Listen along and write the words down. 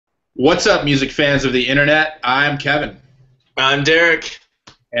What's up, music fans of the internet? I'm Kevin. I'm Derek.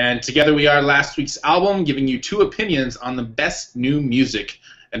 And together we are last week's album, giving you two opinions on the best new music.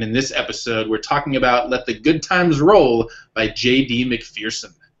 And in this episode, we're talking about Let the Good Times Roll by J.D.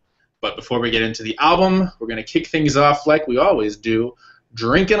 McPherson. But before we get into the album, we're going to kick things off like we always do,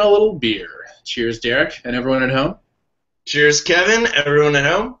 drinking a little beer. Cheers, Derek, and everyone at home. Cheers, Kevin. Everyone at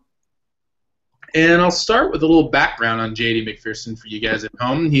home. And I'll start with a little background on J.D. McPherson for you guys at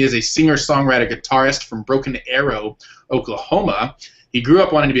home. He is a singer-songwriter guitarist from Broken Arrow, Oklahoma. He grew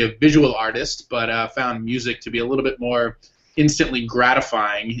up wanting to be a visual artist, but found music to be a little bit more instantly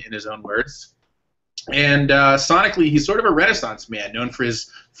gratifying, in his own words. And sonically, he's sort of a Renaissance man, known for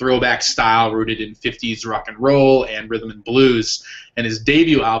his throwback style rooted in 50s rock and roll and rhythm and blues. And his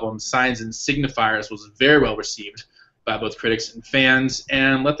debut album, Signs and Signifiers, was very well received by both critics and fans,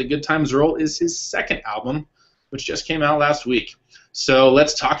 and Let the Good Times Roll is his second album, which just came out last week. So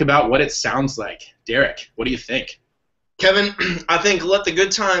let's talk about what it sounds like. Derek, what do you think? Kevin, I think Let the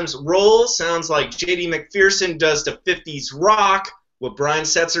Good Times Roll sounds like J.D. McPherson does to 50s rock, what Brian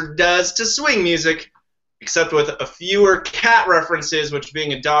Setzer does to swing music, except with a fewer cat references, which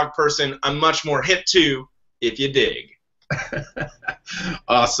being a dog person, I'm much more hip to, if you dig.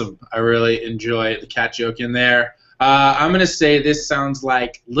 Awesome. I really enjoy the cat joke in there. I'm going to say this sounds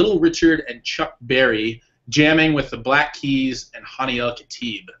like Little Richard and Chuck Berry jamming with the Black Keys and Hanni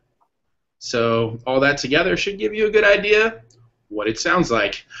Khatib. So all that together should give you a good idea what it sounds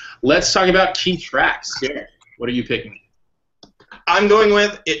like. Let's talk about key tracks. Yeah. What are you picking? I'm going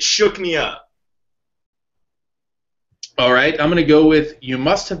with It Shook Me Up. All right. I'm going to go with You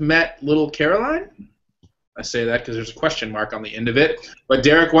Must Have Met Little Caroline. I say that because there's a question mark on the end of it. But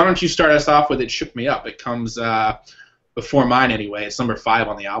Derek, why don't you start us off with It Shook Me Up? It comes before mine anyway. It's number 5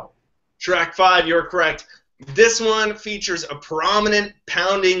 on the album. Track 5, you're correct. This one features a prominent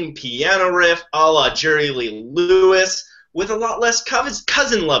pounding piano riff a la Jerry Lee Lewis with a lot less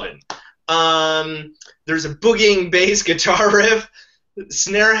cousin loving. There's a boogieing bass guitar riff,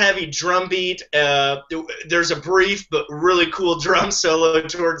 snare-heavy drum beat. There's a brief but really cool drum solo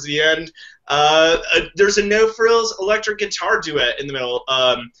towards the end. There's a no-frills electric guitar duet in the middle.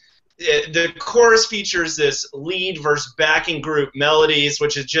 The chorus features this lead versus backing group melodies,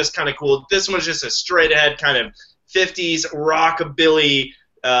 which is just kind of cool. This one's just a straight-ahead kind of 50s rockabilly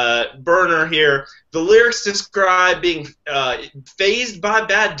burner here. The lyrics describe being phased by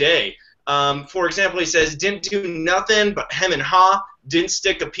bad day. For example, he says, didn't do nothing but hem and haw, didn't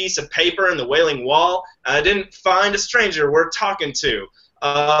stick a piece of paper in the wailing wall, didn't find a stranger worth talking to.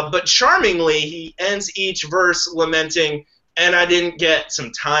 But charmingly, he ends each verse lamenting, and I didn't get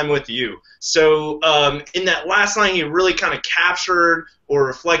some time with you. So in that last line, he really kind of captured or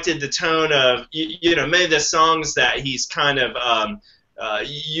reflected the tone of, many of the songs that he's kind of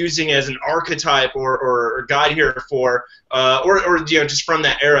using as an archetype or guide here for, or just from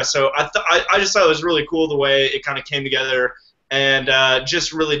that era. So I just thought it was really cool the way it kind of came together, and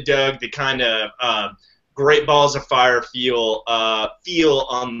just really dug the kind of Great Balls of Fire feel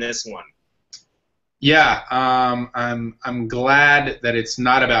on this one. Yeah, I'm glad that it's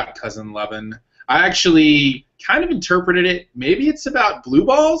not about cousin lovin'. I actually kind of interpreted it. Maybe it's about blue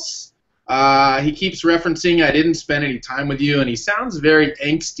balls. He keeps referencing I didn't spend any time with you, and he sounds very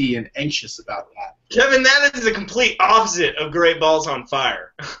angsty and anxious about that. Kevin, that is the complete opposite of Great Balls on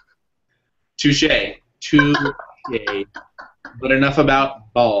Fire. Touche. But enough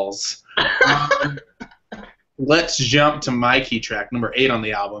about balls. Let's jump to my key track, number 8 on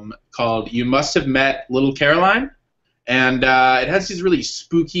the album, called You Must Have Met Little Caroline. And it has these really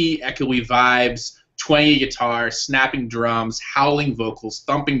spooky, echoey vibes, twangy guitar, snapping drums, howling vocals,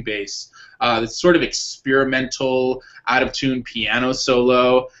 thumping bass, this sort of experimental, out-of-tune piano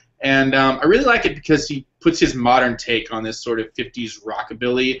solo. And I really like it because he puts his modern take on this sort of 50s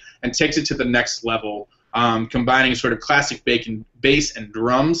rockabilly and takes it to the next level, combining sort of classic bass and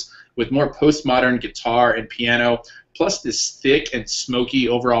drums with more postmodern guitar and piano, plus this thick and smoky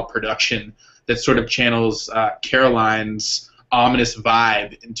overall production that sort of channels Caroline's ominous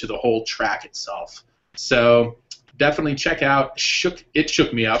vibe into the whole track itself. So definitely check out It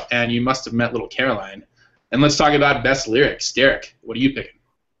Shook Me Up and You Must Have Met Little Caroline. And let's talk about best lyrics. Derek, what are you picking?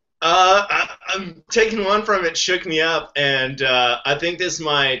 I'm taking one from It Shook Me Up, and I think this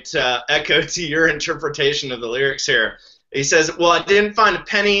might echo to your interpretation of the lyrics here. He says, well, I didn't find a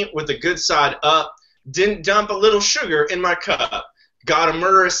penny with the good side up, didn't dump a little sugar in my cup, got a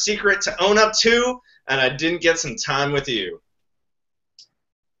murderous secret to own up to, and I didn't get some time with you.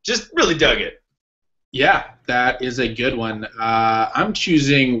 Just really dug it. Yeah, that is a good one. I'm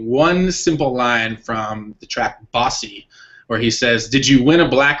choosing one simple line from the track Bossy, where he says, "Did you win a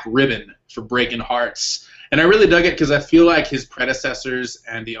black ribbon for breaking hearts?" And I really dug it because I feel like his predecessors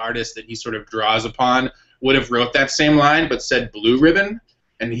and the artist that he sort of draws upon would have wrote that same line but said blue ribbon,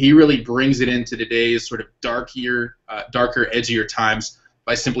 and he really brings it into today's sort of darker, edgier times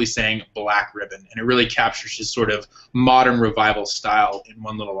by simply saying black ribbon, and it really captures his sort of modern revival style in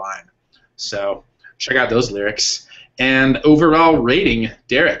one little line. So check out those lyrics. And overall rating,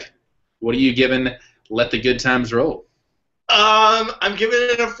 Derek, what are you giving Let the Good Times Roll? I'm giving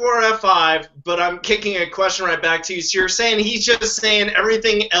it a 4 out of 5, but I'm kicking a question right back to you. So you're saying he's just saying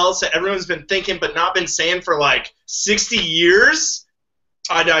everything else that everyone's been thinking but not been saying for like 60 years?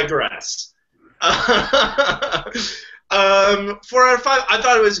 I digress. 4 out of 5. I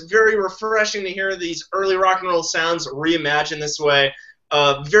thought it was very refreshing to hear these early rock and roll sounds reimagined this way.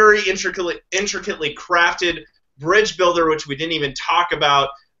 Very intricately crafted bridge builder, which we didn't even talk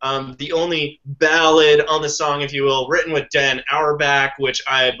about. The only ballad on the song, if you will, written with Dan Auerbach, which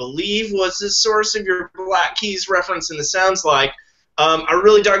I believe was the source of your Black Keys reference in the Sounds Like. I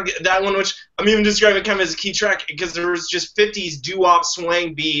really dug that one, which I'm even describing kind of as a key track because there was just 50s doo-wop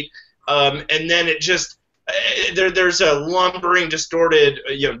swang beat, and then it just there's a lumbering, distorted,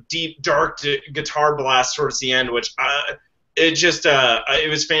 deep, dark guitar blast towards the end, which it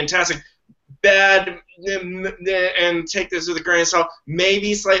was fantastic. Bad, and take this with a grain of salt,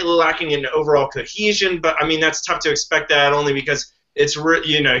 maybe slightly lacking in overall cohesion, but I mean that's tough to expect that only because it's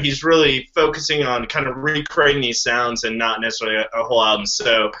he's really focusing on kind of recreating these sounds and not necessarily a whole album.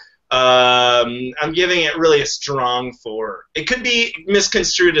 So I'm giving it really a strong 4. It could be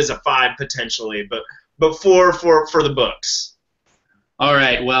misconstrued as a 5 potentially, but 4 for the books. All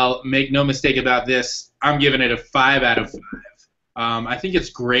right, well, make no mistake about this. I'm giving it a 5 out of 5. I think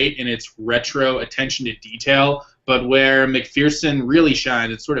it's great in its retro attention to detail, but where McPherson really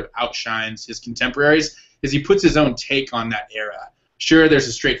shines, it sort of outshines his contemporaries, is he puts his own take on that era. Sure, there's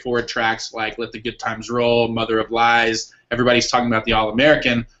the straightforward tracks like Let the Good Times Roll, Mother of Lies, everybody's talking about the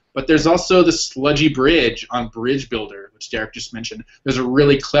All-American, but there's also the sludgy bridge on Bridge Builder, which Derek just mentioned. There's a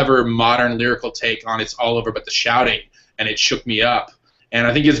really clever modern lyrical take on It's All Over But the Shouting, and It Shook Me Up. And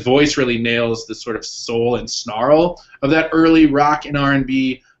I think his voice really nails the sort of soul and snarl of that early rock and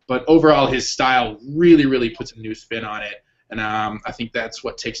R&B, but overall his style really, really puts a new spin on it. And I think that's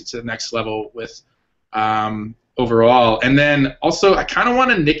what takes it to the next level with overall. And then also I kind of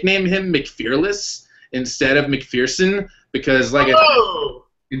want to nickname him McPherless instead of McPherson because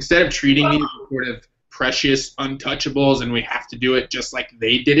instead of treating these as sort of precious untouchables and we have to do it just like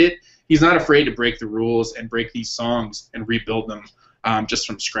they did it, he's not afraid to break the rules and break these songs and rebuild them. Just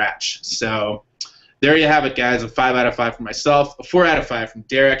from scratch. So there you have it, guys. A 5 out of 5 from myself, a 4 out of 5 from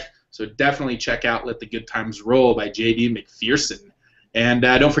Derek. So definitely check out Let the Good Times Roll by J.D. McPherson. And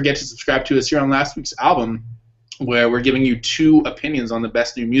don't forget to subscribe to us here on last week's album, where we're giving you 2 opinions on the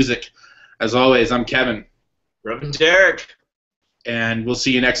best new music. As always, I'm Kevin. Reverend Derek. And we'll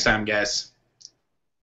see you next time, guys.